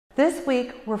This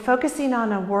week, we're focusing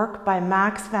on a work by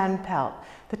Max Van Pelt.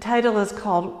 The title is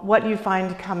called What You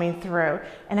Find Coming Through,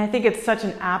 and I think it's such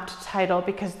an apt title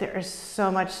because there is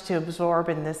so much to absorb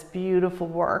in this beautiful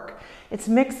work. It's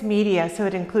mixed media, so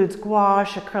it includes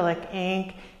gouache, acrylic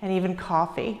ink, and even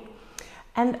coffee.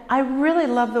 And I really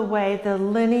love the way the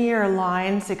linear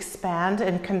lines expand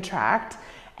and contract,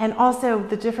 and also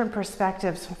the different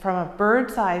perspectives from a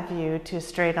bird's eye view to a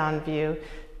straight-on view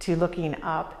to looking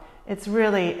up. It's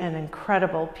really an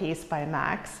incredible piece by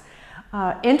Max.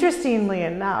 Interestingly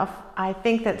enough, I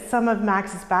think that some of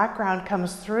Max's background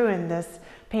comes through in this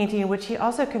painting, which he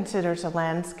also considers a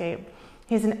landscape.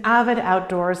 He's an avid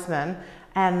outdoorsman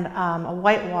and a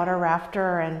whitewater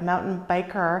rafter and mountain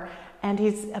biker. And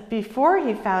before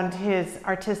he found his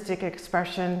artistic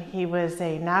expression, he was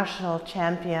a national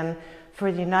champion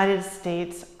for the United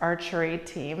States archery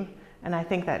team. And I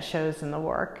think that shows in the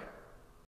work.